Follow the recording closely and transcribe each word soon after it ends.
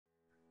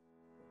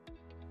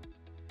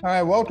All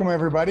right, welcome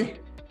everybody.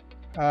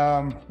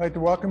 I'd like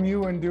to welcome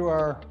you into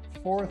our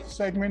fourth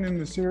segment in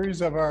the series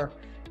of our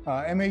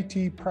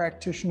MAT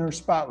Practitioner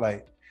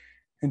Spotlight.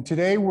 And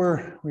today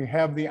we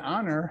have the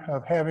honor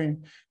of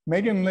having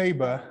Megan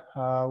Leyba,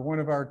 one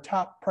of our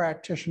top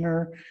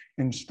practitioner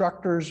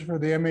instructors for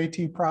the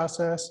MAT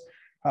process.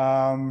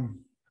 Have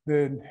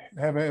an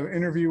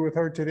interview with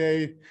her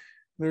today,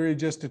 literally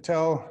just to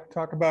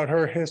talk about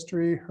her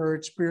history, her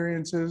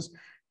experiences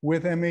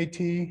with MAT,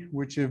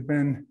 which have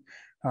been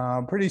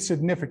pretty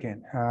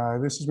significant.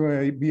 This is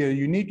going to be a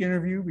unique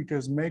interview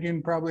because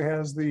Megan probably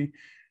has the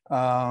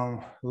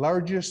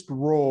largest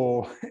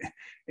role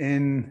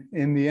in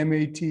the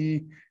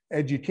MAT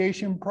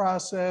education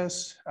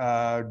process,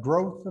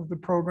 growth of the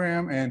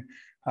program, and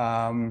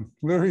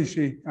literally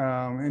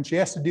she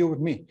has to deal with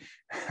me.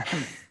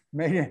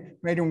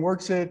 Megan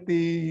works at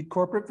the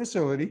corporate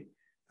facility.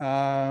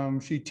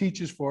 She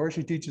teaches for us.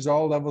 She teaches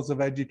all levels of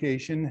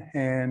education,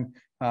 and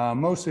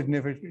most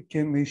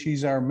significantly,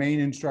 she's our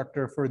main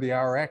instructor for the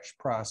RX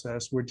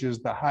process, which is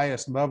the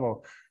highest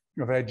level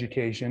of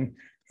education.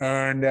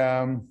 And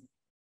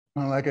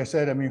like I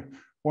said, I mean,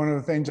 one of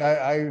the things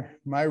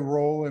my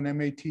role in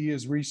MAT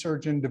is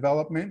research and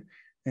development,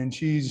 and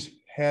she's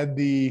had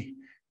the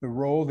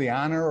role, the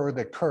honor, or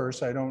the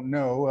curse, I don't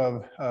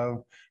know,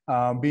 of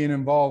being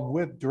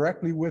involved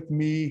directly with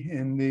me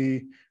in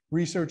the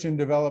research and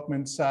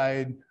development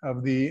side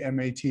of the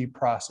MAT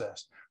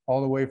process, all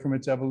the way from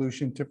its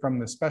evolution from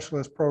the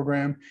specialist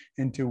program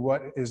into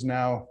what is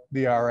now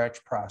the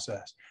RX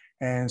process.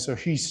 And so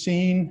she's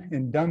seen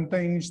and done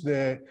things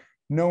that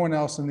no one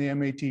else in the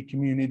MAT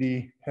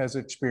community has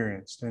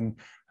experienced. And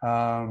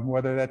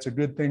whether that's a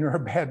good thing or a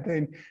bad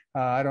thing,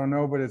 I don't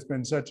know, but it's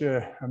been such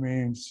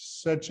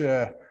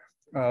a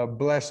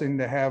blessing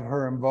to have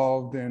her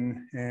involved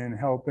in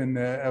helping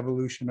the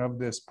evolution of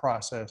this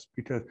process,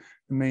 because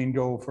the main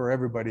goal for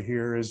everybody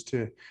here is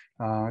to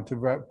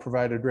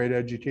provide a great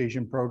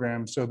education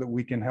program so that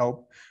we can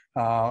help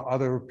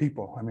other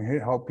people. I mean,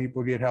 help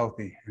people get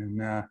healthy.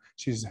 And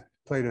she's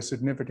played a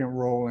significant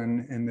role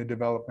in the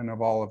development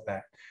of all of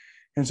that.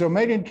 And so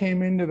Megan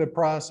came into the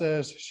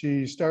process.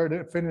 She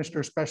finished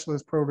her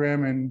specialist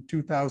program in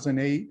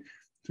 2008.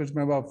 So it's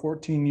been about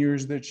 14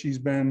 years that she's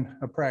been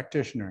a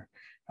practitioner.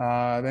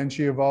 Then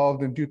she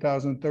evolved in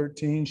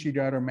 2013. She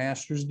got her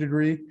master's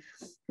degree.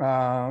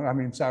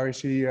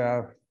 She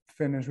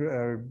finished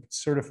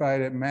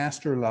certified at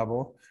master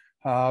level.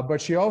 But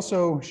she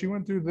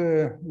went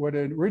through what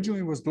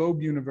originally was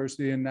Globe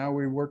University, and now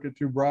we work it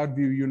through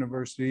Broadview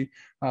University,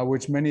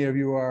 which many of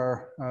you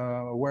are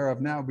aware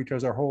of now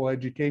because our whole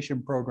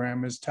education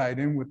program is tied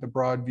in with the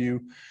Broadview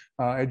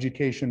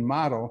education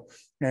model.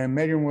 And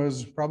Megan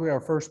was probably our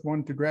first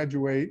one to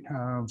graduate.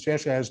 She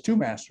actually has two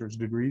master's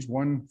degrees,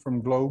 one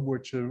from Globe,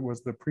 which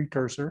was the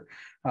precursor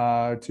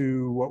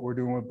to what we're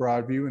doing with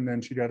Broadview. And then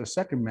she got a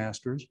second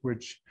master's,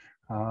 which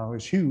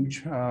was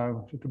huge,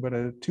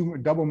 but two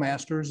double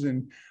masters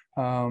in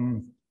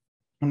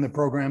the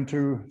program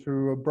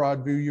through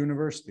Broadview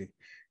University.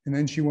 And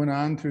then she went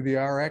on to the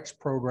RX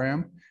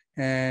program.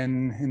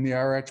 And in the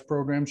RX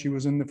program, she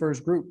was in the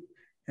first group.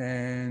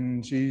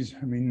 And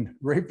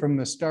right from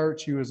the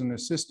start, she was an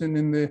assistant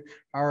in the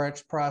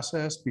RX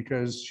process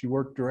because she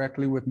worked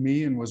directly with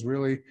me and was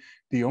really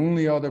the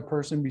only other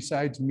person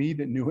besides me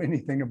that knew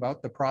anything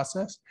about the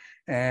process.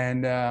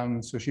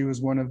 And so she was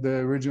one of the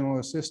original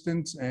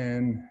assistants,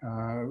 and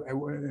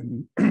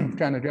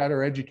kind of got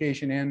her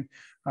education in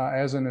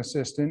as an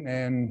assistant,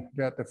 and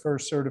got the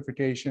first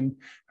certification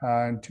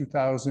in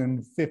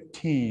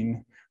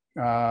 2015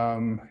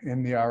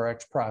 in the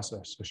RX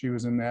process. So she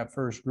was in that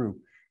first group.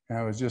 And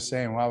I was just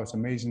saying, wow, it's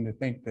amazing to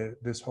think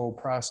that this whole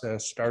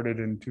process started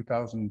in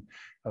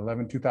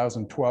 2011,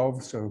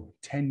 2012. So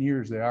 10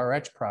 years, the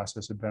RX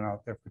process had been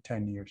out there for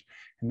 10 years.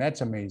 And that's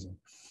amazing.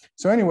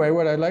 So anyway,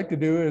 what I'd like to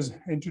do is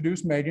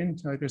introduce Megan.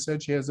 Like I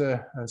said, she has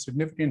a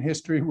significant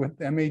history with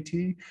MAT.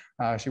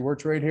 She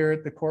works right here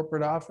at the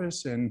corporate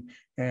office, and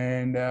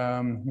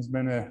has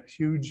been a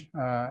huge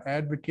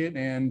advocate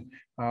and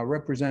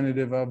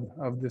representative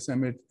of this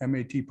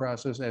MAT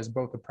process as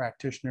both a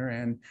practitioner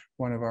and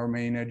one of our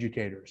main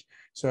educators.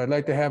 So I'd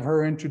like to have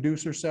her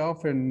introduce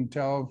herself and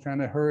tell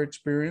kind of her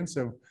experience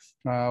of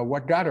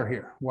what got her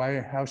here,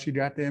 how she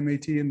got to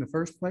MAT in the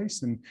first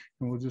place, and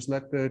we'll just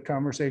let the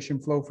conversation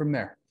flow from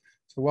there.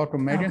 So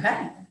welcome, Megan.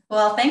 Okay.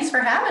 Well, thanks for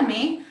having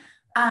me.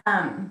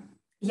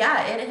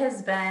 Yeah, it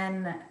has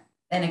been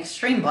an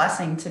extreme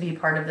blessing to be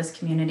part of this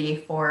community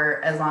for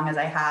as long as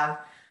I have.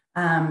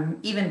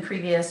 Even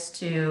previous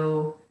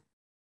to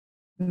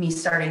me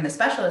starting the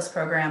specialist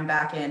program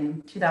back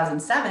in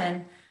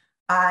 2007,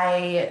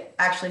 I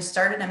actually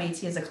started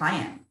MAT as a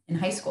client in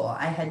high school.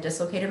 I had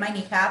dislocated my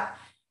kneecap,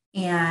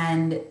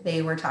 and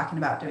they were talking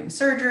about doing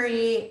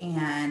surgery,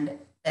 and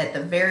at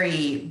the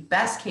very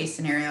best case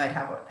scenario, I'd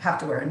have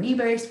to wear a knee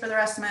brace for the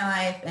rest of my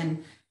life.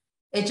 And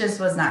it just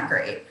was not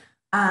great.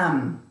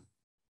 And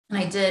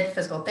I did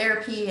physical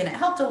therapy, and it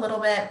helped a little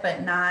bit,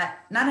 but not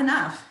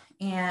enough.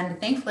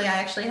 And thankfully I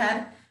actually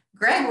had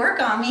Greg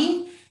work on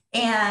me,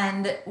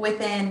 And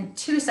within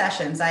 2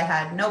 sessions, I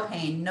had no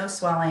pain, no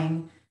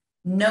swelling,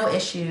 no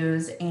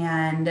issues,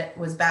 and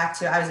was back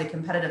to, I was a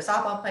competitive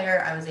softball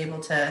player. I was able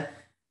to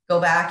go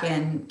back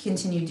and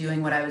continue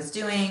doing what I was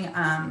doing.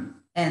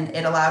 And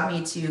it allowed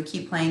me to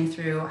keep playing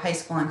through high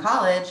school and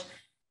college.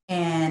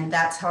 And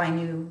that's how I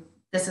knew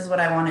this is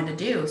what I wanted to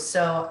do.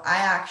 So I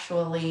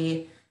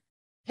actually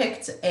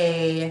picked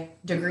a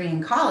degree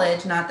in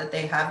college, not that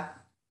they have,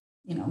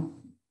 you know,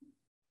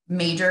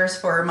 majors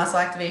for muscle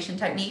activation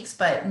techniques,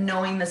 but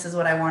knowing this is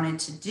what I wanted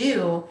to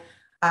do,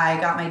 I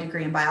got my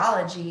degree in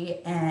biology.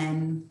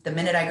 And the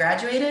minute I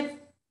graduated,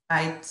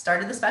 I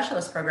started the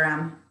specialist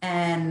program.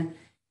 And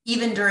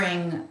even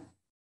during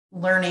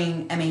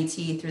learning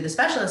MAT through the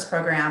specialist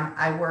program,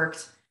 I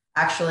worked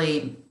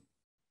actually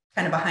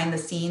kind of behind the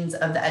scenes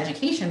of the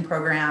education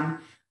program,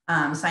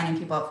 signing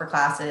people up for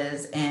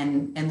classes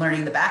and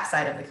learning the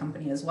backside of the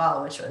company as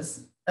well, which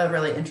was a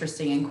really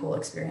interesting and cool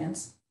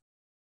experience.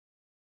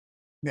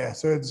 Yeah,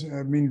 so it's,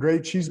 I mean,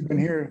 great. She's been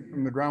here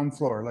from the ground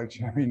floor, like,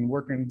 I mean,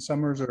 working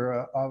summers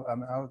or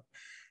out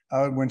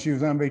when she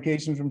was on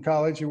vacations from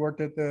college. She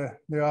worked at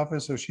the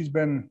office, so she's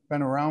been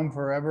around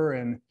forever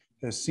and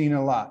has seen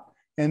a lot.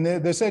 And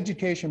this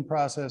education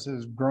process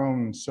has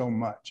grown so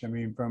much. I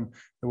mean, from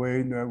the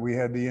way that we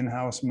had the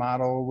in-house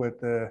model with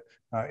the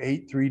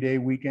 8 3-day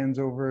weekends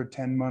over a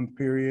 10-month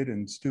period,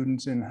 and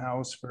students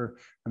in-house for,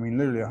 I mean,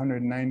 literally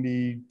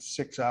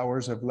 196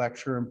 hours of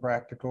lecture and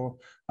practical,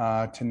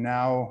 to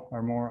now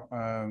our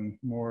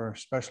more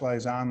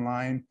specialized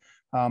online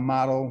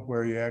model,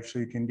 where you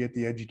actually can get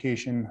the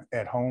education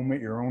at home at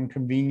your own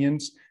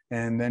convenience,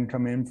 and then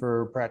come in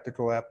for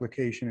practical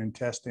application and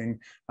testing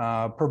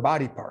per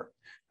body part.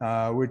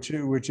 Which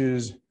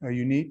is a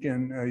unique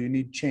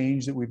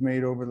change that we've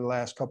made over the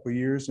last couple of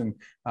years, and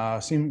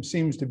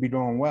seems to be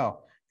going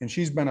well. And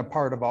she's been a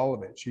part of all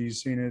of it.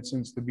 She's seen it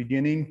since the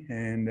beginning.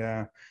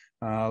 And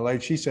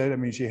like she said, I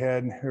mean, she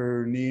had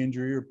her knee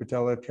injury, her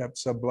patella kept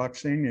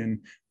subluxing,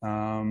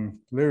 and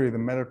literally the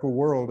medical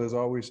world is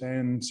always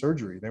saying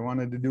surgery. They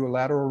wanted to do a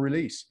lateral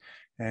release.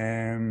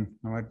 And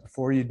I'm like,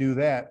 before you do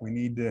that, we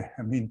need to,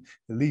 I mean,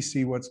 at least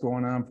see what's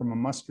going on from a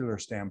muscular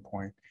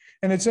standpoint.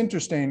 And it's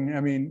interesting. I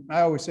mean,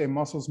 I always say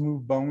muscles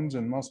move bones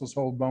and muscles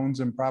hold bones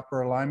in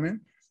proper alignment.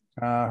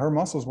 Her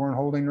muscles weren't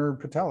holding her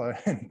patella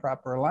in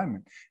proper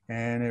alignment.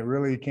 And it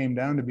really came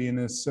down to being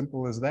as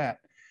simple as that.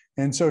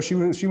 And so she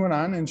went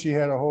on and she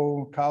had a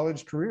whole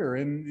college career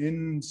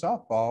in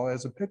softball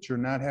as a pitcher,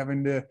 not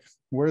having to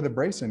wear the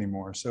brace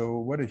anymore. So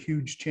what a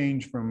huge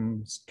change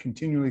from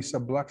continually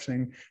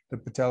subluxing the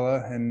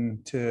patella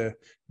and to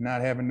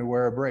not having to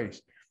wear a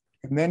brace.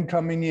 And then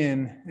coming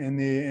in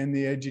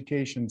the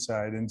education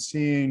side and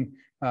seeing,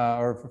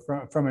 or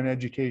from an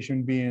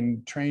education,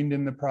 being trained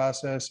in the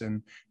process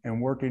and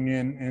working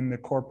in the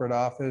corporate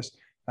office.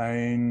 I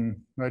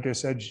mean, like I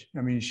said,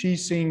 I mean,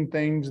 she's seen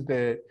things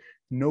that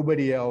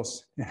nobody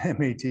else in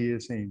MAT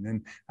has seen.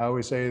 And I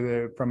always say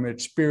that from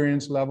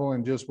experience level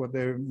and just what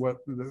they've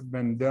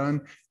been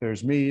done,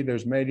 there's me,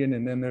 there's Megan,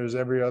 and then there's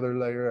every other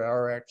layer,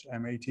 RX,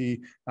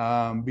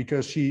 MAT,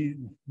 because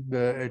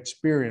the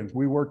experience,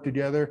 we work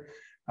together.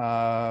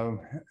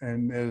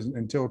 And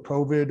until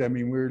COVID, I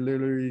mean, we were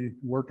literally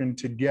working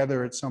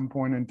together at some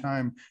point in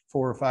time,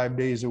 4 or 5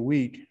 days a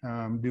week,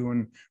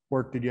 doing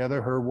work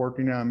together, her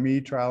working on me,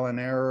 trial and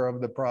error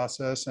of the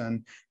process.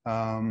 And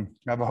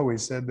I've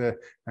always said that,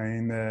 I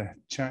mean,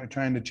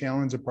 trying to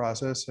challenge the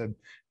process had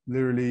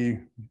literally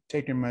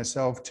taken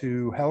myself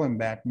to hell and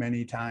back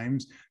many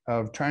times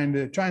of trying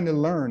to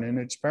learn and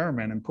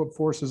experiment and put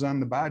forces on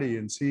the body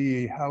and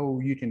see how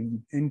you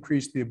can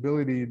increase the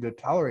ability to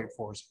tolerate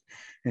force.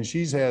 And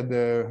she's had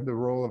the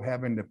role of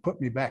having to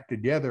put me back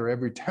together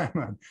every time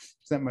I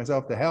sent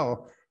myself to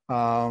hell.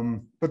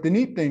 But the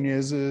neat thing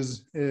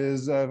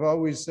is I've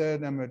always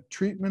said I'm a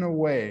treatment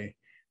away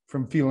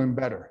from feeling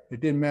better.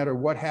 It didn't matter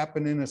what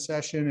happened in a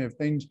session. If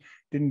things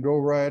didn't go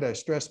right, I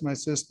stressed my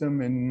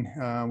system,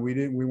 and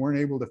we weren't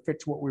able to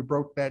fix what we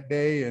broke that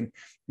day,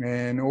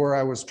 or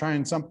I was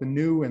trying something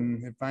new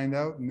and find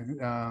out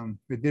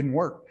it didn't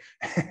work.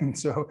 And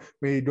so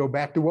we go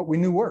back to what we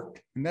knew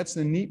worked. And that's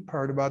the neat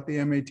part about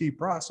the MAT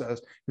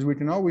process, is we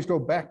can always go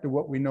back to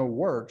what we know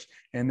works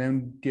and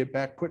then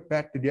put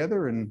back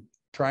together and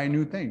try a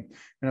new thing.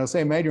 And I'll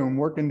say, Megan, when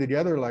working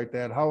together like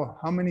that,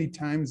 how many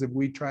times have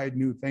we tried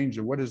new things,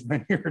 or what has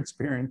been your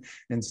experience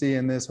in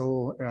seeing this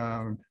whole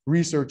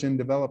research and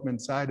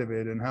development side of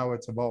it and how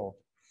it's evolved?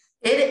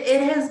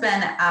 It has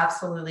been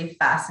absolutely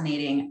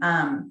fascinating.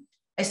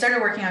 I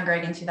started working on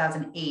Greg in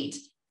 2008,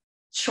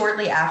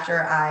 shortly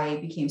after I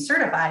became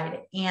certified,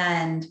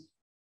 and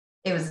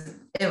it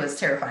was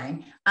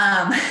terrifying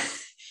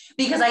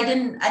because I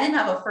didn't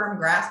have a firm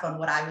grasp on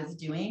what I was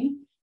doing.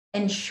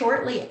 And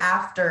shortly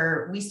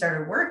after we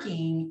started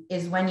working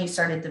is when you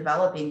started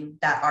developing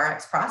that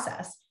RX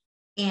process.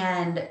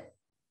 And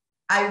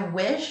I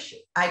wish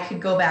I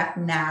could go back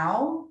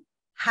now,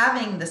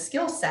 having the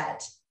skill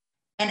set,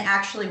 and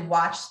actually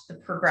watch the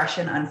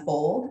progression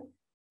unfold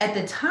at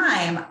the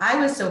time, I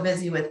was so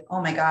busy with,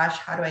 oh my gosh,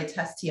 how do I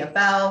test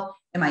TFL?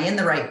 Am I in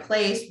the right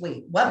place?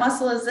 Wait, what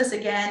muscle is this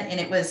again? And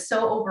it was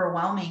so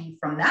overwhelming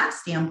from that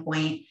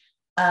standpoint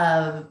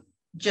of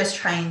just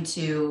trying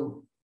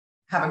to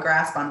have a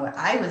grasp on what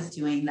I was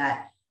doing,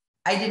 that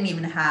I didn't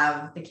even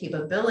have the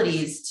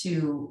capabilities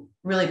to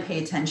really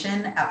pay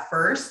attention at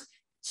first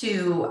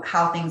to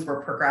how things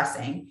were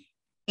progressing.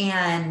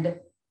 And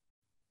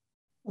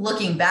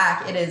looking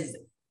back,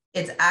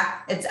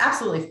 it's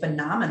absolutely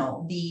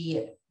phenomenal,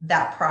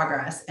 that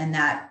progress and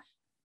that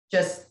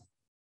just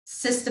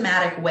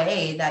systematic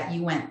way that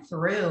you went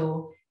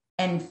through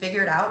and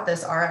figured out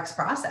this RX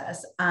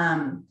process,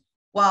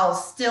 while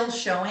still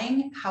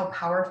showing how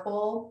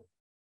powerful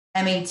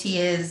MAT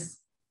is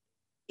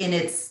in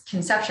its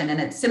conception, in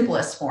its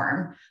simplest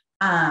form,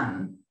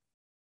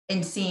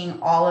 and seeing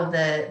all of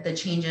the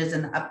changes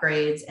and the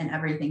upgrades and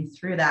everything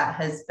through that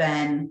has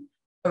been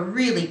a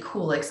really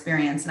cool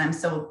experience. And I'm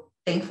so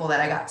thankful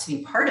that I got to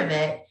be part of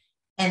it,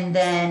 and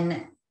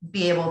then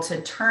be able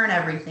to turn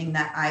everything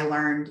that I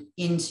learned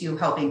into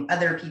helping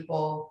other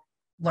people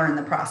learn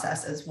the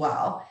process as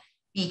well,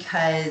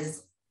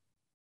 because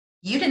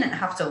you didn't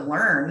have to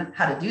learn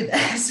how to do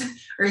this,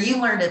 or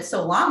you learned it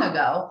so long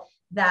ago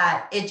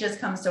that it just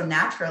comes so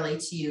naturally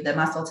to you, the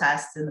muscle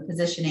tests and the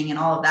positioning and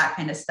all of that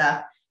kind of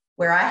stuff,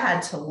 where I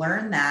had to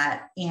learn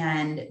that,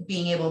 and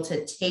being able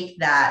to take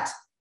that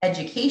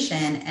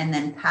education and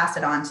then pass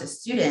it on to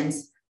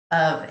students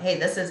of, hey,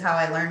 this is how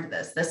I learned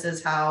this. This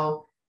is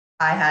how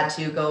I had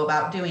to go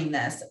about doing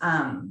this.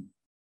 I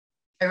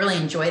really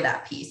enjoy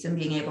that piece and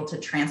being able to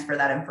transfer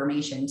that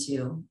information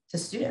to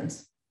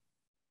students.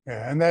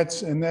 Yeah, and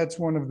that's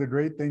one of the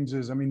great things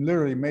is, I mean,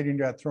 literally Megan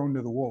got thrown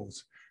to the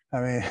wolves. I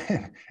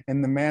mean,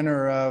 in the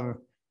manner of,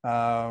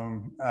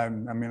 I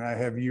mean, I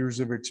have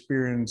years of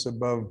experience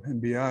above and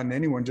beyond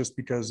anyone, just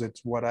because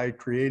it's what I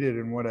created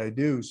and what I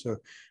do. So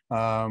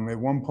at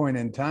one point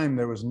in time,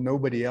 there was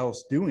nobody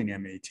else doing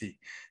MAT.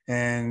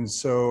 And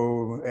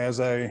so as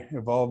I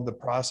evolved the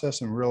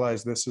process and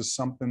realized this is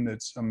something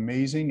that's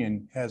amazing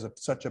and has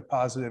such a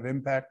positive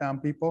impact on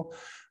people,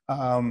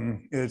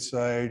 it's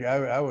like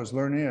I was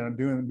learning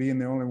and being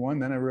the only one.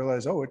 Then I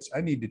realized, oh,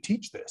 I need to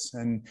teach this.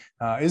 And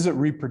is it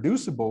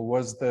reproducible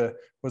was the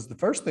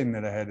first thing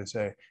that I had to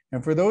say.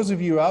 And for those of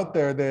you out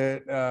there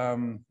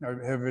that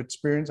have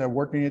experience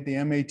working at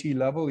the MAT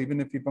level,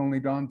 even if you've only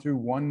gone through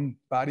one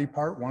body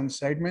part, one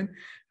segment,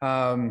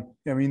 I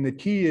mean, the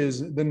key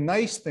is, the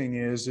nice thing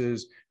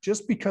is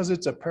just because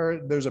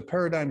there's a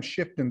paradigm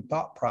shift in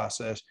thought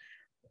process.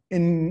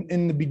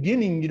 In the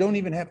beginning, you don't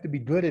even have to be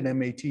good at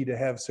MAT to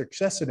have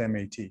success at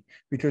MAT,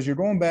 because you're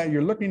going back,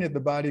 you're looking at the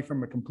body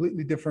from a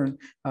completely different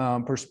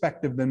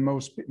perspective than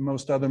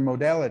most other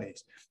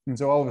modalities. And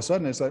so all of a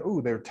sudden it's like,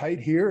 oh, they're tight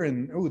here,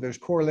 and oh, there's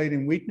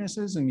correlating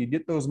weaknesses, and you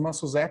get those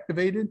muscles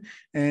activated.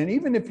 And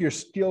even if your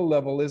skill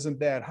level isn't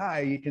that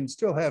high, you can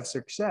still have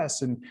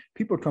success. And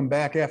people come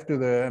back after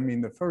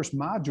the first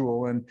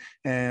module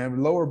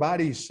and lower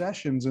body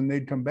sessions, and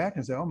they'd come back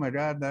and say, oh my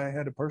God, I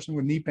had a person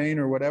with knee pain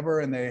or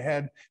whatever, and they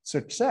had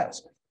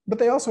success, but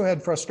they also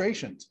had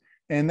frustrations.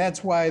 And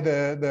that's why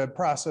the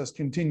process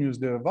continues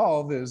to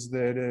evolve, is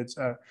that it's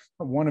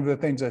one of the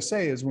things I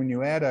say is, when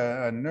you add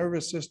a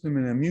nervous system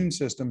and immune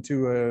system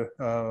to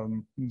a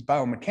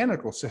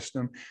biomechanical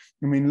system,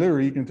 I mean,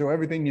 literally you can throw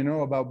everything you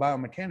know about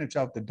biomechanics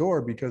out the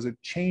door, because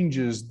it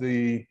changes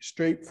the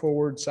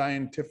straightforward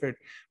scientific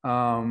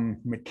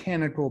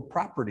mechanical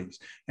properties.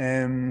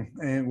 And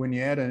when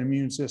you add an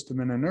immune system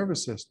and a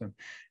nervous system.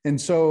 And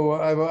so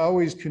I've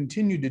always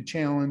continued to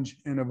challenge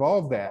and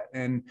evolve that.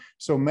 And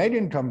so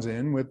Megan comes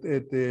in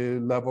at the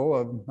level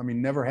of, I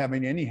mean, never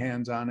having any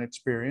hands-on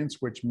experience,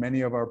 which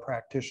many of our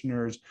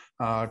practitioners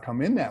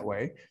come in that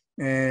way.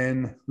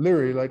 And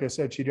literally, like I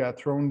said, she got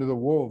thrown to the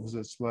wolves.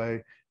 It's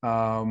like,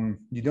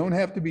 you don't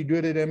have to be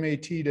good at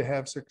MAT to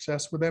have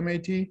success with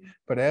MAT,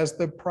 but as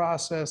the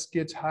process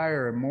gets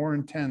higher and more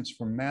intense,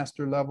 from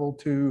master level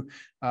to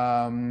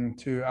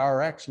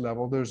RX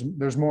level,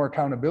 there's more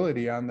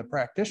accountability on the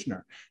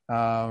practitioner.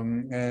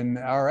 And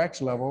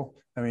RX level,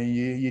 I mean,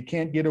 you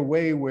can't get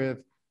away with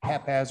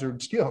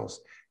haphazard skills.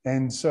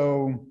 And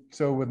so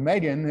with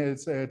Megan,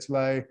 it's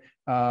like,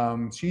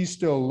 she's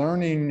still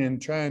learning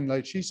and trying,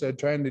 like she said,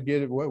 trying to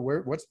get it,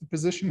 what's the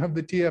position of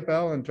the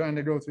TFL, and trying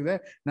to go through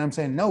that. And I'm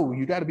saying, no,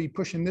 you got to be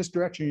pushing this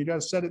direction. You got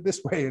to set it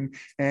this way.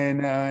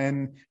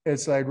 And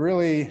it's like,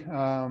 really,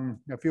 I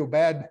feel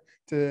bad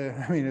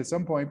at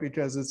some point,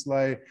 because it's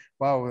like,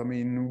 wow, I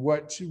mean,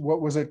 what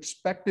was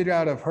expected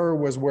out of her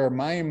was where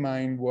my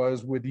mind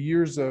was, with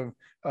years of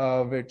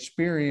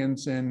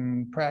experience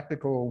and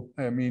practical,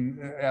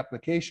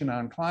 application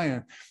on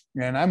client.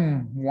 And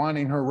I'm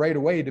wanting her right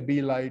away to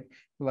be like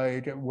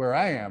where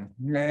I am.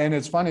 And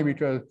it's funny,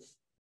 because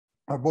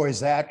our boy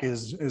Zach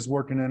is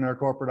working in our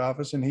corporate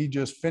office, and he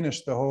just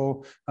finished the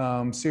whole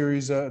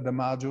series of the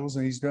modules,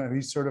 and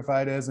he's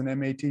certified as an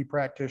MAT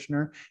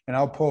practitioner. And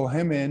I'll pull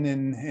him in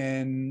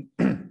and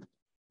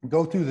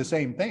go through the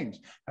same things.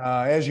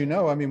 As you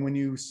know, I mean, when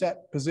you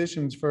set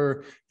positions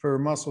for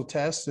muscle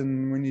tests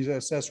and when you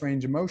assess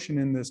range of motion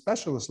in the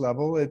specialist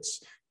level,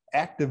 it's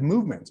active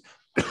movements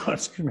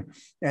excuse me,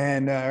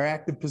 and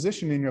active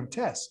positioning of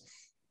tests.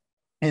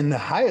 In the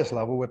highest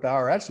level, with the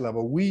RX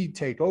level, we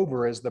take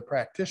over as the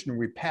practitioner.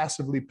 We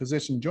passively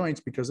position joints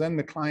because then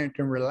the client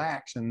can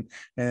relax and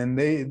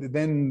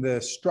then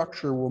the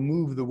structure will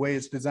move the way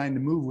it's designed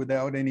to move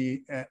without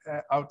any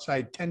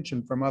outside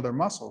tension from other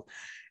muscles.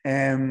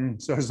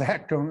 And so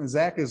Zach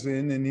is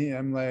in, and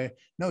I'm like,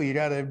 no, you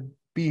got to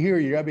be here.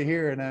 You got to be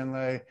here. And I'm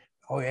like,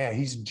 oh yeah,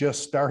 he's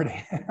just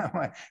starting.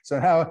 So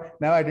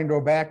now I can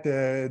go back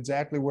to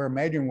exactly where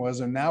Megan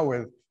was, and now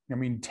with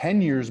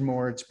 10 years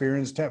more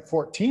experience,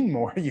 14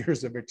 more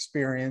years of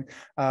experience,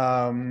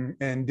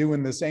 and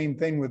doing the same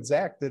thing with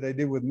Zach that I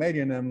did with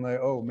Megan. I'm like,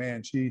 oh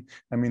man,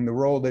 the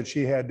role that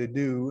she had to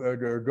do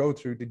or go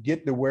through to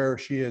get to where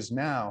she is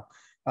now.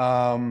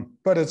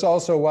 But it's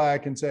also why I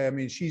can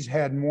say, she's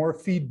had more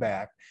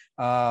feedback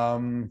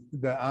on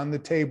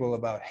the table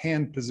about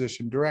hand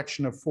position,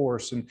 direction of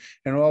force, and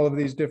all of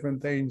these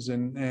different things,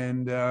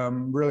 and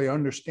really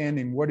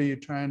understanding what are you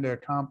trying to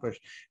accomplish.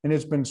 And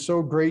it's been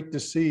so great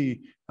to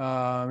see.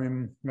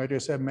 Like I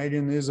said,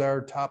 Megan is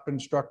our top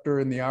instructor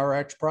in the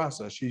RX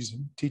process. She's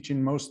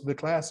teaching most of the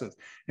classes,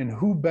 and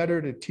who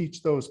better to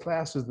teach those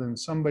classes than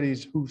somebody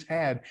who's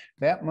had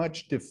that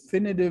much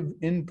definitive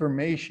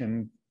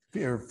information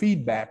or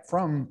feedback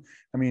from,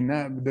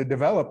 the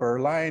developer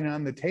lying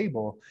on the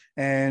table.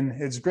 And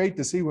it's great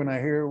to see when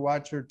I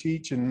watch her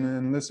teach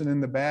and listen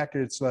in the back.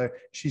 It's like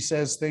she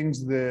says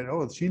things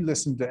that, she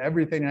listened to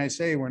everything I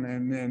say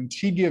and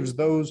she gives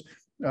those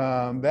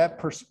that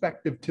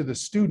perspective to the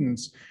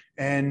students,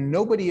 and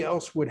nobody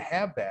else would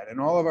have that. And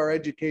all of our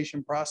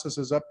education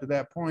processes up to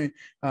that point,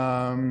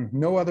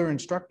 no other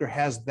instructor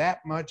has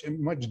that much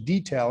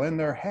detail in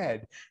their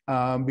head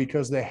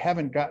because they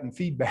haven't gotten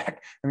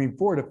feedback.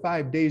 4 to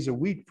 5 days a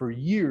week for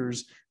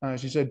years.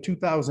 She said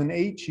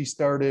 2008 she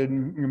started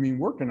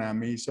working on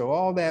me. So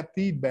all that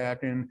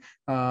feedback, and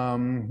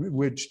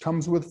which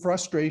comes with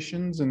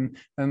frustrations and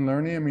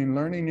learning.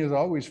 Learning is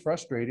always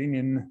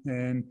frustrating,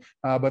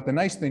 but the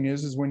nice thing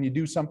is when you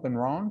do something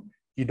wrong,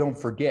 you don't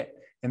forget.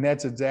 And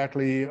that's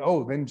exactly,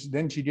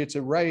 then she gets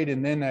it right.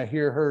 And then I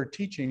hear her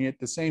teaching it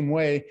the same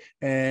way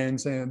and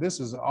saying,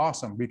 this is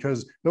awesome,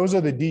 because those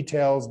are the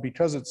details,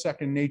 because it's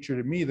second nature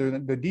to me. They're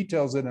the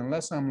details that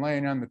unless I'm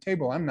laying on the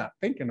table, I'm not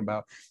thinking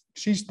about.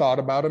 She's thought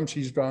about them,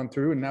 she's gone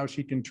through, and now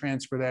she can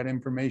transfer that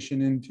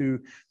information into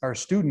our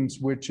students,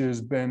 which has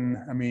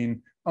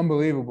been,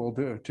 unbelievable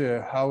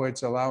to how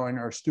it's allowing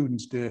our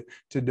students to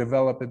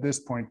develop at this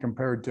point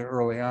compared to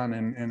early on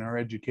in our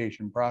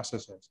education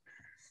processes.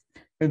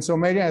 And so,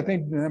 Megan, I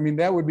think,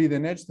 that would be the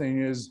next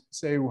thing is,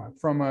 say,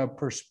 from a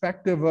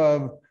perspective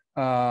of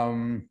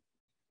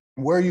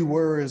where you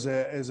were as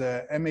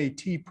a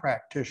MAT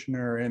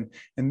practitioner and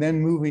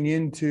then moving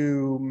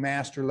into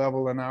master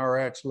level and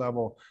RX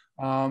level.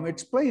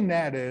 Explain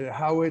that,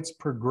 how it's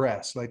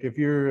progressed. Like if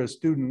you're a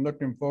student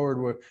looking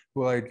forward,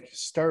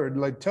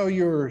 tell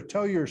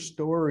your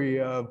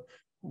story of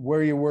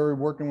where you were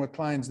working with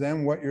clients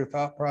then, what your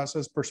thought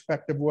process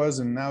perspective was,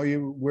 and now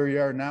where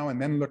you are now,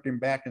 and then looking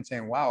back and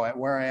saying, wow, at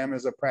where I am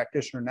as a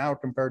practitioner now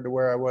compared to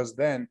where I was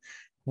then.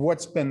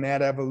 What's been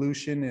that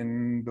evolution,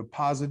 and the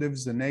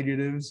positives, the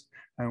negatives,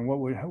 and what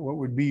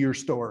would be your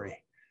story?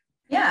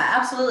 Yeah,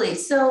 absolutely.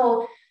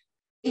 So,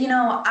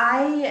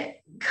 I,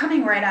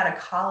 coming right out of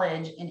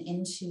college and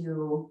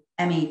into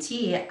MAT,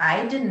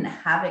 I didn't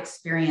have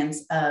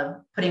experience of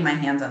putting my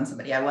hands on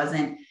somebody. I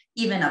wasn't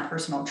even a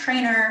personal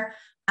trainer.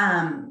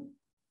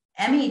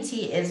 MAT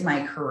is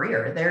my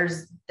career.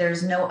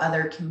 There's no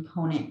other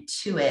component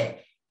to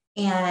it.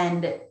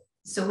 And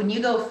so when you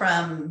go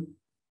from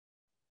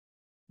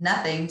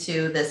nothing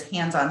to this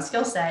hands-on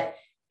skill set,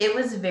 it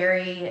was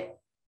very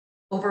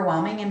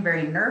overwhelming and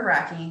very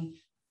nerve-wracking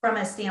from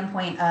a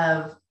standpoint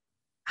of,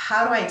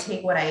 how do I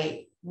take what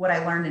I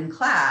learned in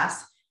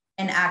class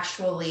and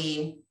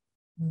actually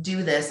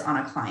do this on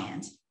a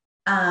client?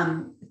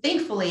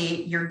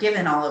 Thankfully, you're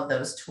given all of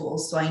those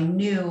tools. So I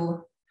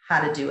knew how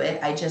to do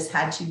it. I just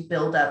had to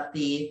build up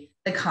the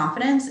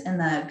confidence and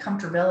the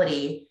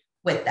comfortability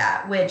with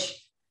that,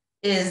 which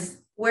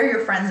is where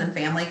your friends and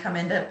family come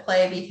into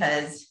play,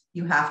 because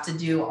you have to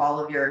do all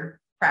of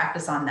your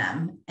practice on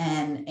them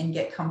and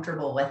get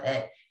comfortable with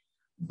it.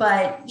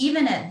 But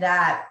even at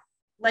that,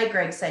 like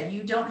Greg said,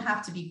 you don't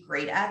have to be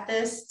great at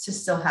this to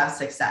still have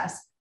success.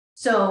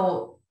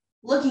 So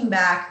looking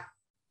back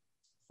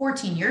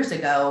 14 years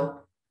ago,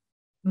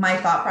 my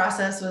thought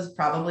process was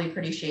probably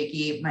pretty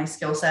shaky. My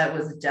skill set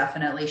was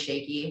definitely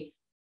shaky,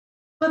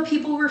 but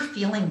people were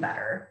feeling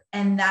better.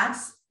 And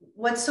that's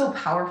what's so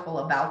powerful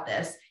about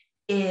this,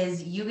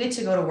 is you get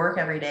to go to work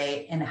every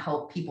day and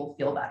help people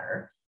feel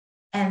better.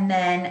 And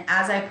then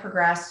as I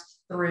progressed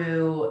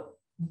through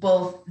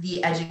both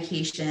the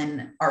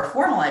education, our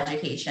formal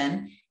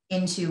education,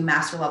 into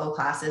master level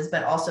classes,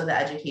 but also the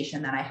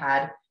education that I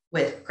had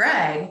with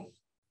Greg,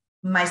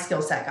 my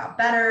skill set got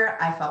better.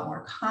 I felt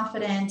more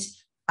confident.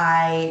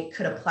 I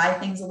could apply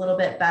things a little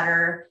bit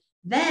better.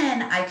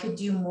 Then I could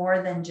do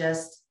more than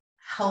just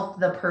help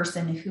the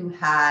person who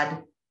had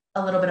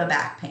a little bit of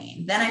back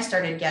pain. Then I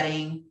started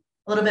getting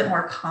a little bit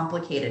more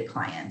complicated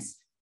clients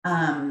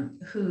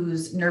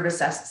whose nervous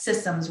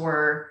systems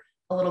were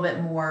a little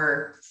bit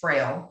more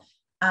frail.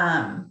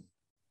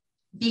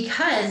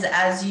 Because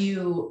as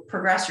you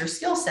progress your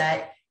skill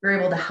set, you're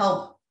able to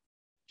help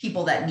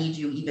people that need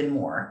you even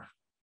more.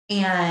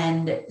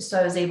 And so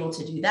I was able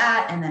to do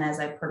that. And then as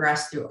I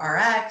progressed through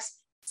RX,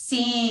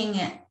 seeing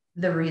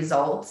the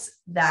results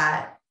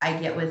that I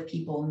get with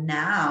people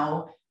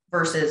now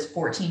versus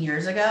 14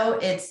 years ago,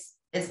 it's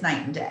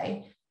night and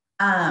day.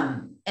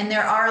 And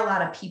there are a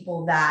lot of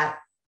people that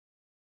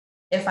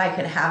if I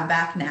could have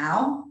back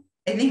now,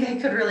 I think I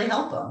could really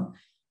help them.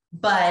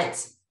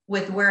 But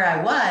with where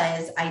I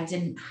was, I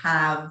didn't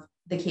have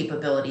the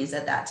capabilities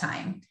at that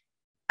time.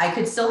 I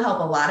could still help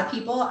a lot of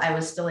people. I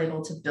was still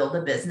able to build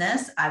a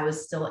business. I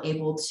was still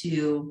able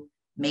to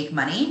make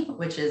money,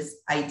 which is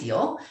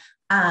ideal,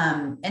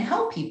 and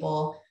help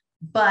people.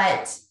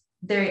 But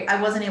I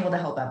wasn't able to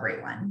help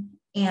everyone.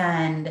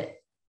 And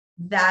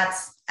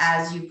that's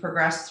as you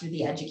progress through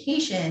the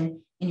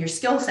education and your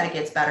skill set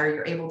gets better,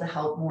 you're able to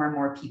help more and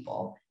more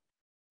people.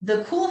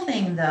 The cool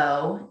thing,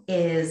 though,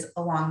 is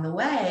along the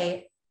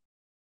way,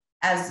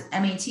 as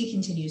MAT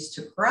continues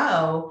to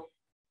grow,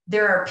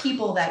 there are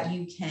people that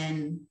you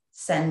can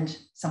send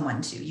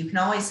someone to. You can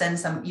always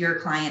send your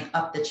client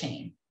up the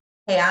chain.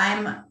 Hey,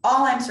 I'm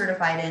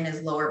certified in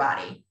is lower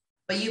body,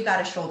 but you've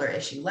got a shoulder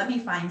issue. Let me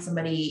find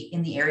somebody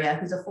in the area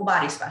who's a full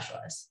body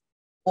specialist.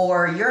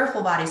 Or you're a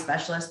full body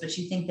specialist, but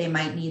you think they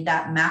might need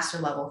that master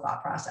level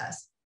thought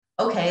process.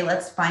 Okay,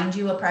 let's find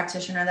you a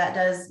practitioner that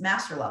does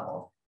master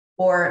level.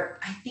 Or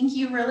I think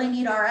you really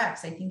need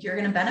RX. I think you're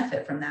going to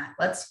benefit from that.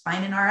 Let's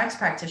find an RX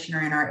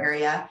practitioner in our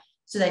area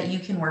so that you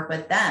can work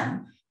with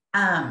them.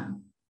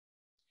 And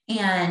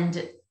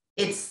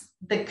it's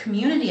the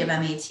community of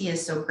MAT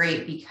is so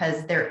great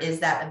because there is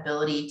that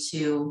ability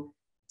to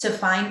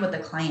find what the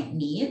client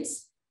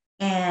needs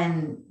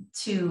and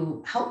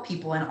to help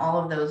people in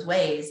all of those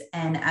ways.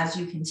 And as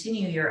you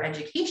continue your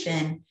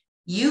education,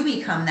 you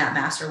become that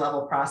master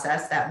level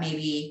process that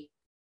maybe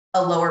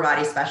a lower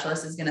body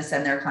specialist is going to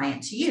send their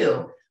client to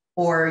you,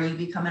 or you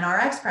become an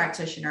RX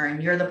practitioner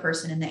and you're the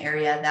person in the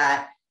area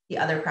that the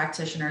other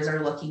practitioners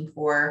are looking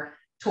for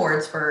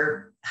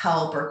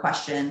help or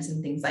questions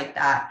and things like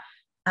that.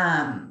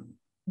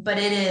 But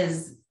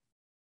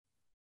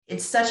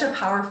it's such a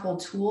powerful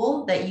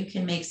tool that you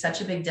can make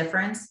such a big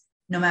difference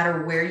no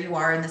matter where you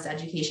are in this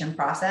education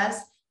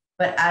process.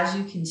 But as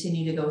you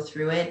continue to go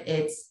through it,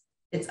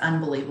 it's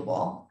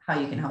unbelievable how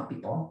you can help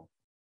people.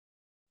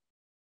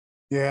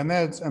 Yeah, and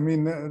that's probably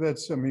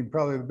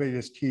the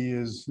biggest key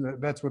is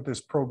that's what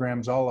this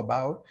program's all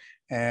about.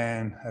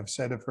 And I've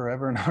said it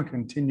forever, and I'll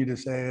continue to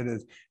say it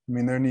is,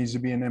 there needs to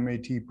be an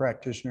MAT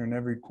practitioner in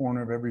every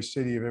corner of every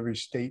city, of every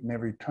state, and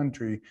every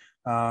country,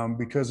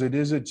 because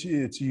it's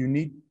a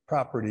unique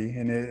property,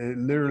 and it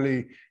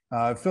literally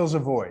fills a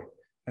void.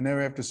 I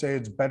never have to say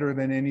it's better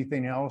than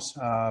anything else,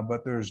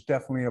 but there's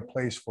definitely a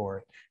place for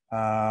it.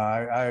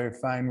 I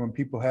find when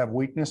people have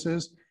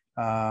weaknesses,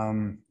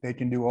 they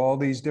can do all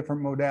these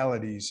different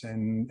modalities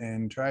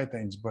and try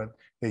things, but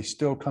they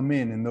still come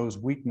in those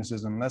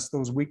weaknesses. Unless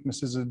those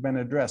weaknesses have been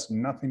addressed,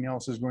 nothing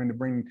else is going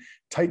to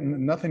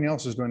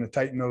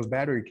tighten those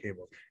battery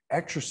cables.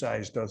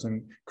 Exercise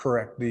doesn't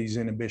correct these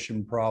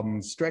inhibition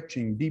problems.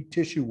 Stretching, deep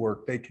tissue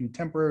work, they can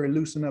temporarily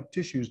loosen up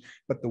tissues,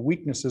 but the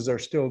weaknesses are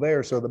still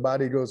there, so the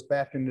body goes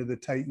back into the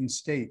tightened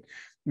state.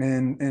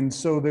 And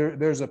so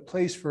there's a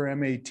place for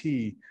MAT.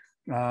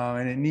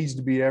 And it needs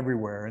to be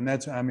everywhere. And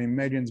that's,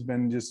 Megan's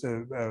been just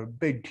a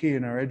big key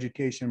in our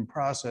education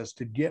process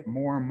to get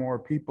more and more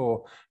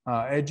people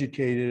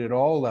educated at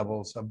all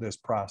levels of this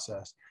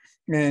process.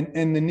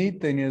 And the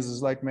neat thing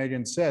is like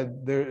Megan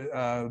said,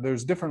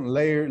 there's different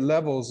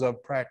levels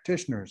of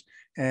practitioners.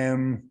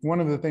 And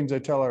one of the things I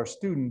tell our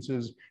students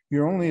is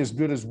you're only as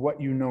good as what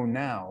you know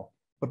now,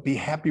 but be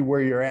happy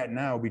where you're at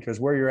now, because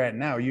where you're at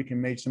now, you can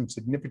make some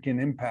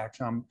significant impacts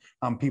on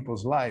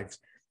people's lives.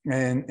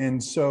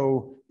 And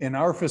so in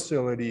our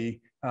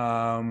facility,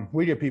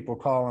 we get people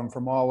calling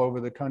from all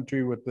over the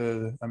country with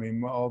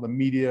all the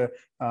media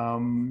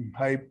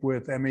hype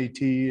with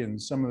MAT and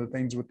some of the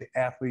things with the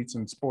athletes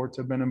and sports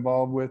have been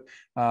involved with.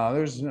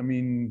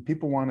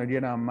 People want to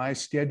get on my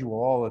schedule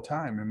all the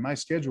time, and my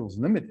schedule is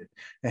limited,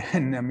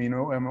 and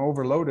I'm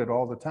overloaded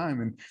all the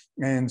time.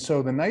 And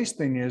so the nice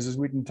thing is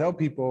we can tell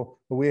people,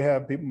 we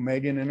have people,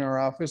 Megan in our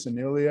office and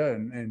Ilya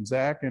and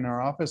Zach in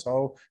our office,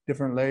 all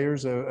different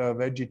layers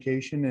of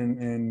education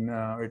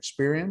and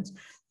experience.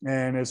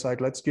 And it's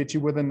like, let's get you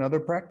with another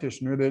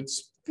practitioner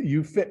that's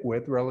you fit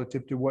with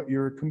relative to what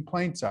your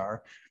complaints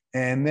are.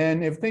 And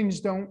then if things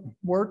don't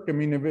work,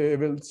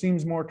 if it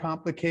seems more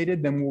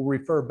complicated, then we'll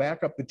refer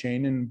back up the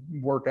chain and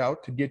work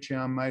out to get you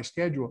on my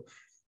schedule.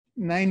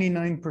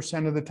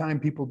 99% of the time,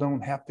 people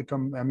don't have to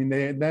come. I mean,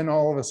 then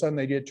all of a sudden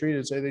they get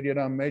treated, say they get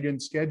on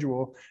Megan's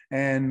schedule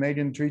and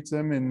Megan treats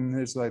them, and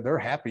it's like they're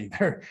happy.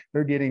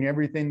 They're getting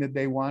everything that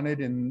they wanted,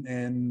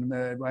 and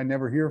I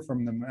never hear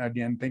from them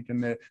again thinking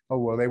that, oh,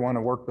 well, they want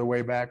to work their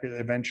way back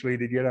eventually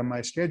to get on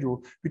my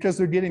schedule, because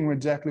they're getting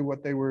exactly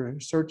what they were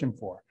searching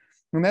for.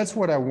 And that's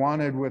what I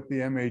wanted with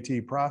the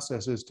MAT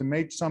process, is to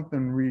make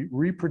something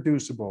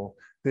reproducible,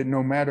 that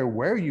no matter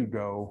where you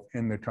go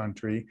in the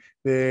country,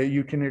 that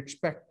you can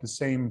expect the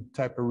same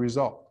type of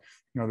result.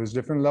 You know, there's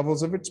different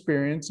levels of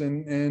experience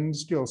and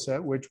skill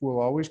set, which will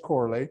always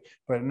correlate,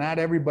 but not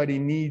everybody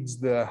needs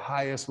the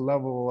highest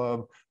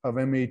level of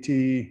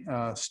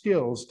MAT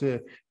skills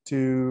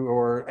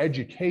or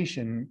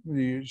education,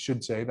 you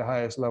should say, the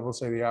highest level,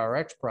 say the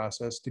RX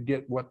process, to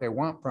get what they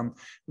want from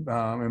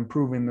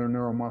improving their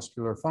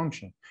neuromuscular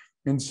function.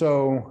 And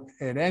so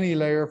at any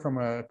layer, from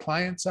a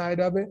client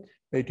side of it,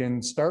 they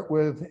can start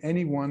with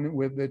anyone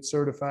that's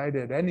certified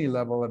at any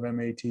level of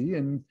MAT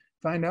and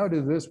find out,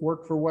 does this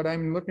work for what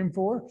I'm looking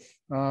for?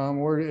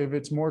 Or if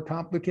it's more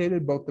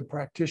complicated, both the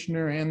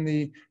practitioner and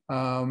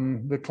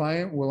the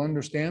client will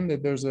understand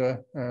that there's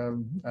a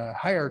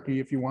hierarchy,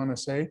 if you want to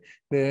say,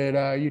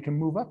 that you can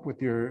move up with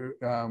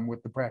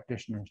the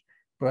practitioners.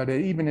 But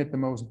even at the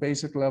most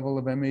basic level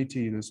of MAT,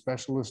 the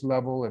specialist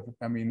level,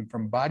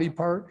 from body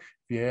part,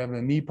 if you have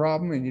a knee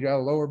problem and you got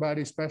a lower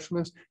body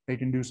specialist, they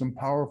can do some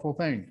powerful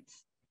things.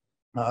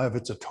 If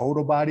it's a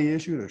total body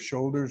issue, the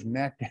shoulders,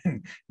 neck,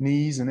 and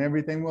knees and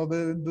everything, well,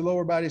 the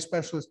lower body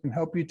specialist can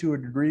help you to a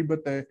degree, but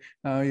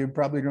you're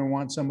probably going to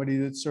want somebody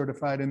that's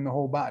certified in the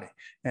whole body.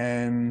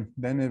 And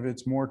then if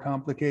it's more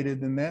complicated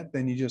than that,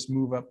 then you just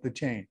move up the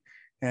chain.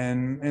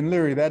 And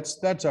Larry,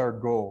 that's our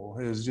goal,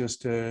 is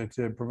just to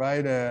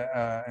provide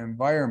a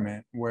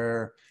environment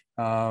where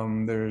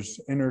there's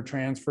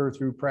intertransfer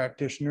through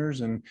practitioners,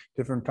 and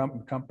different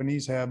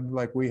companies have,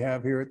 like we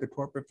have here at the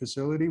corporate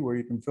facility, where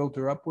you can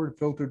filter upward,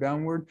 filter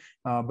downward,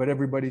 but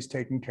everybody's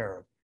taken care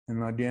of.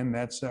 And again,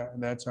 that's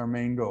our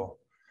main goal.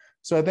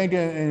 So I think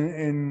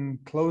in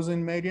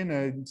closing, Megan,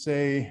 I'd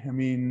say,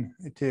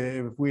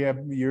 if we have,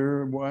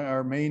 you're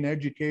our main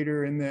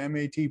educator in the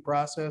MAT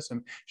process,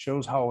 and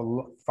shows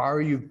how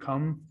far you've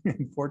come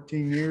in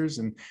 14 years,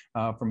 and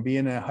from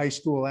being a high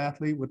school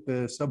athlete with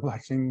the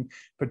subluxing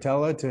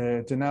patella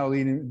to now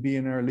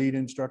being our lead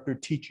instructor,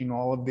 teaching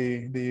all of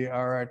the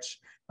RX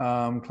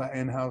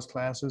in-house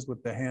classes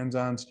with the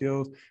hands-on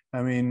skills.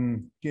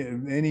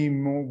 Any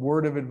more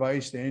word of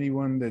advice to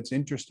anyone that's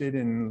interested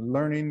in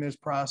learning this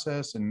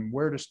process, and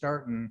where to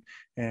start, and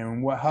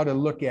how to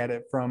look at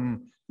it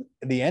from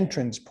the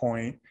entrance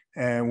point?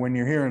 And when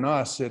you're hearing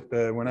us at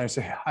when I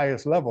say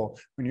highest level,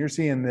 when you're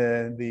seeing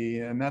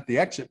the not the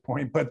exit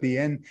point, but the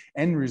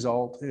end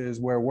result is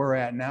where we're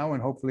at now,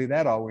 and hopefully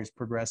that always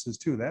progresses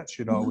too. That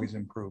should always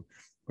improve.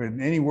 But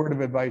any word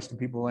of advice to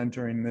people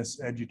entering this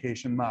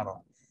education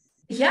model?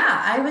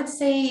 Yeah, I would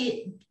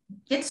say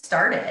get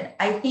started.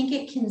 I think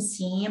it can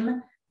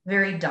seem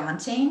very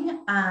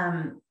daunting,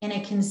 and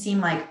it can seem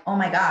like, oh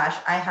my gosh,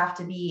 I have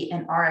to be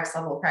an RX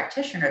level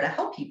practitioner to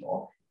help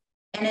people.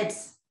 And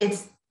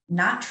it's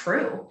not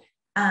true.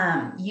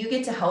 You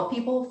get to help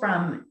people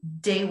from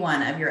day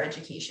one of your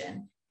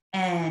education.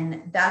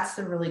 And that's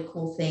the really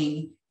cool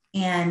thing.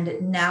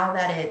 And now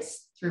that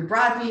it's through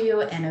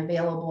Broadview and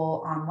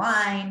available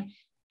online,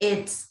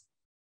 it's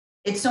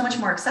so much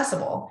more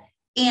accessible.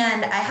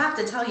 And I have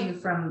to tell you,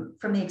 from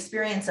the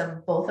experience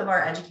of both of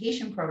our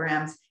education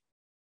programs,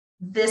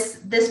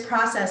 this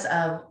process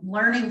of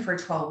learning for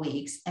 12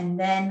 weeks and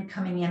then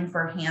coming in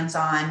for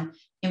hands-on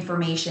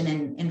information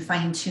and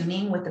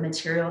fine-tuning with the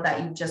material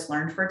that you've just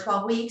learned for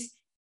 12 weeks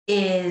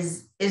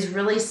is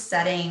really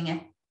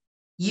setting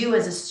you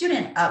as a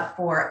student up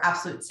for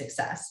absolute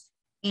success.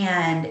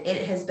 And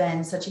it has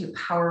been such a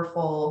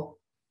powerful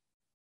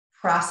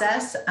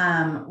process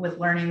with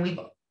learning.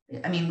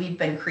 We've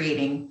been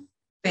creating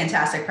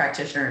fantastic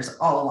practitioners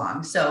all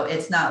along. So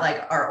it's not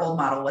like our old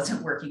model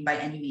wasn't working by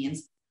any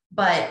means,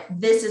 but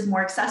this is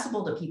more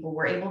accessible to people.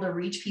 We're able to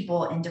reach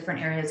people in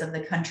different areas of the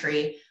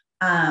country,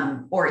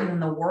 or even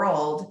the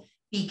world,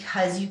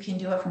 because you can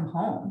do it from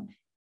home.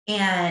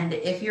 And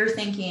if you're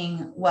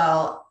thinking,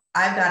 well,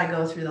 I've got to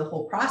go through the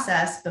whole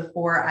process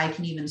before I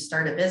can even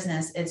start a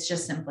business, it's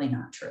just simply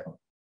not true.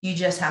 You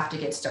just have to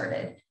get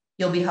started.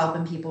 You'll be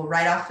helping people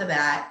right off the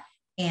bat,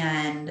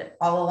 and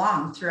all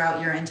along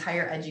throughout your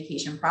entire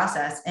education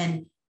process.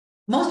 And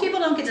most people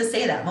don't get to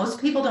say that. Most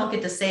people don't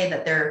get to say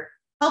that they're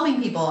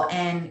helping people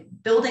and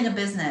building a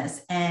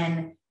business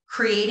and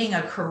creating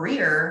a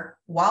career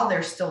while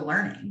they're still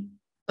learning.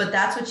 But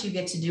that's what you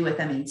get to do with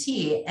MAT.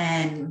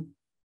 And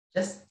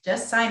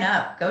just sign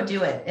up, go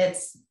do it.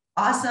 It's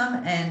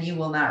awesome, and you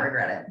will not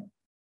regret it.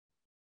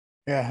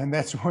 Yeah, and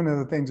that's one of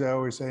the things I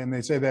always say, and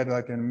they say that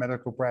like in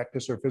medical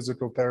practice or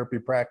physical therapy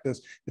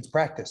practice, it's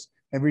practice.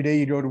 Every day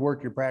you go to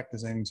work, you're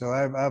practicing. So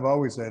I've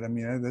always said,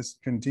 this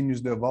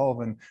continues to evolve,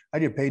 and I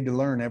get paid to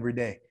learn every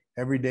day.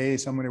 every day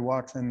somebody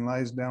walks in and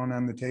lies down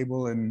on the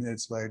table, and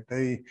it's like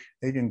they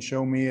can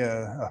show me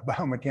a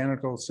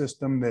biomechanical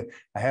system that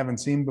I haven't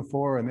seen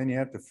before, and then you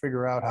have to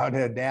figure out how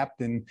to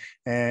adapt, and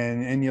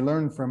you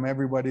learn from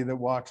everybody that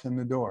walks in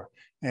the door.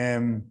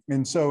 And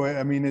so,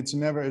 I mean, it's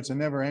a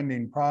never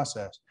ending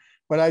process.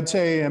 But I'd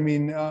say, I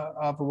mean,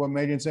 off of what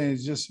Megan's saying,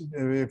 is just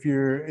if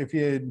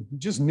you're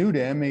just new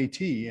to MAT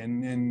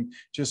and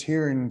just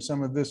hearing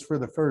some of this for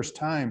the first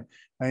time,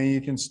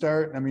 you can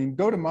start. I mean,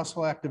 go to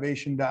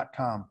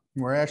muscleactivation.com.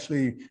 We're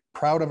actually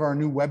proud of our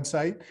new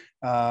website.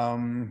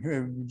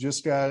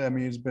 Just got, I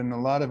mean, it's been a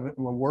lot of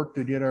work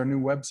to get our new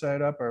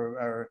website up.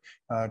 Our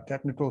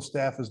technical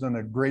staff has done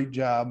a great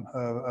job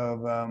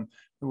of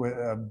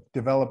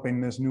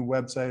developing this new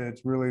website.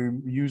 It's really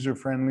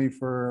user-friendly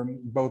for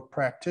both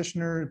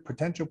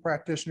potential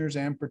practitioners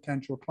and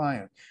potential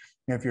clients.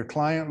 If your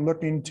client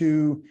looking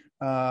to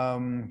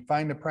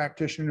find a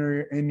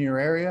practitioner in your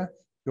area,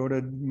 go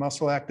to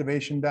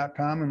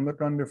muscleactivation.com and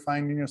look under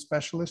finding a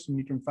specialist, and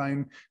you can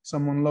find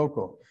someone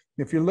local.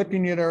 If you're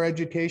looking at our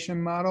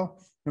education model,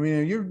 I mean,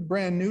 if you're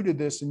brand new to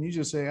this and you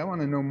just say, I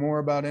want to know more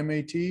about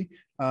MAT, the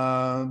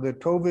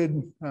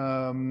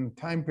COVID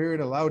time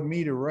period allowed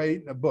me to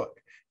write a book.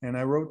 And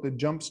I wrote the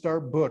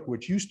Jumpstart book,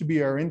 which used to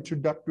be our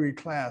introductory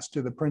class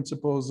to the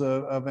principles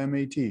of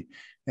MAT.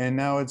 And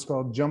now it's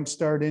called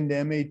Jumpstart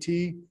into MAT.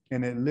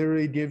 And it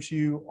literally gives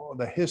you all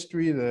the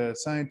history, the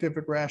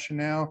scientific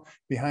rationale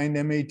behind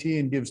MAT,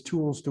 and gives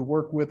tools to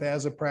work with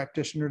as a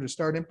practitioner to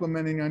start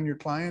implementing on your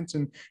clients,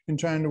 and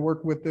trying to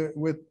work with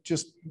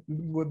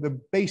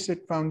the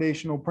basic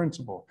foundational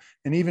principle.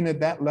 And even at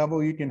that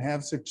level, you can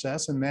have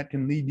success, and that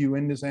can lead you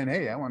into saying,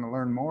 hey, I want to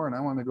learn more and I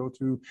want to go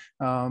through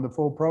the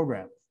full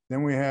program.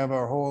 Then we have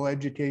our whole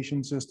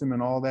education system,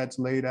 and all that's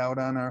laid out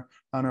on our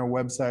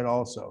website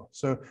also.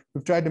 So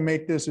we've tried to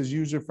make this as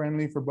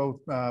user-friendly for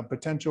both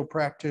potential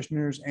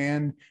practitioners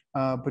and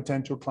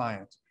potential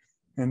clients.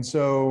 And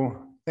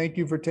so thank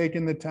you for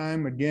taking the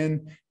time.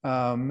 Again,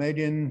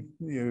 Megan,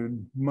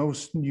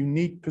 most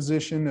unique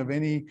position of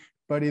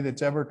anybody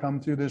that's ever come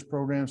through this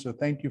program. So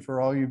thank you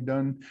for all you've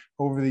done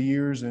over the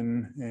years,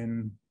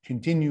 and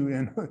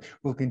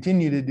will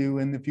continue to do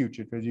in the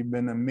future, because you've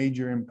been a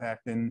major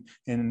impact in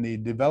the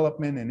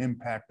development and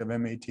impact of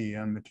MAT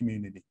on the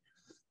community.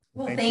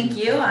 Well, thank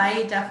you.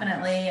 I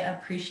definitely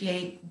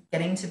appreciate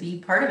getting to be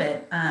part of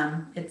it.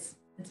 It's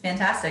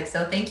fantastic.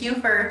 So thank you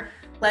for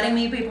letting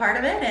me be part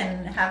of it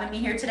and having me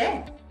here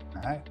today.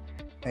 All right.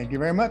 Thank you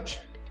very much.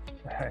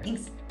 All right.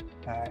 Thanks.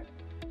 All right.